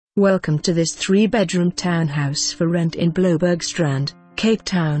Welcome to this 3-bedroom townhouse for rent in Bloubergstrand, Cape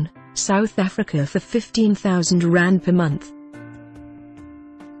Town, South Africa for R15,000 per month.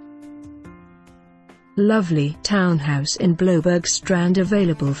 Lovely townhouse in Bloubergstrand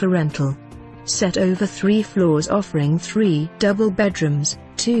available for rental. Set over 3 floors offering 3 double bedrooms,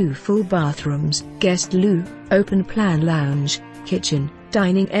 2 full bathrooms, guest loo, open plan lounge, kitchen,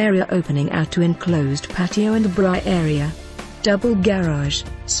 dining area opening out to enclosed patio and braai area. Double garage,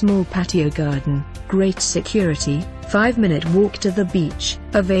 small patio garden, great security, 5-minute walk to the beach,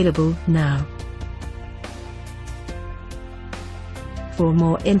 available now. For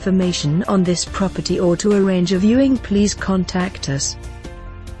more information on this property or to arrange a viewing, please contact us.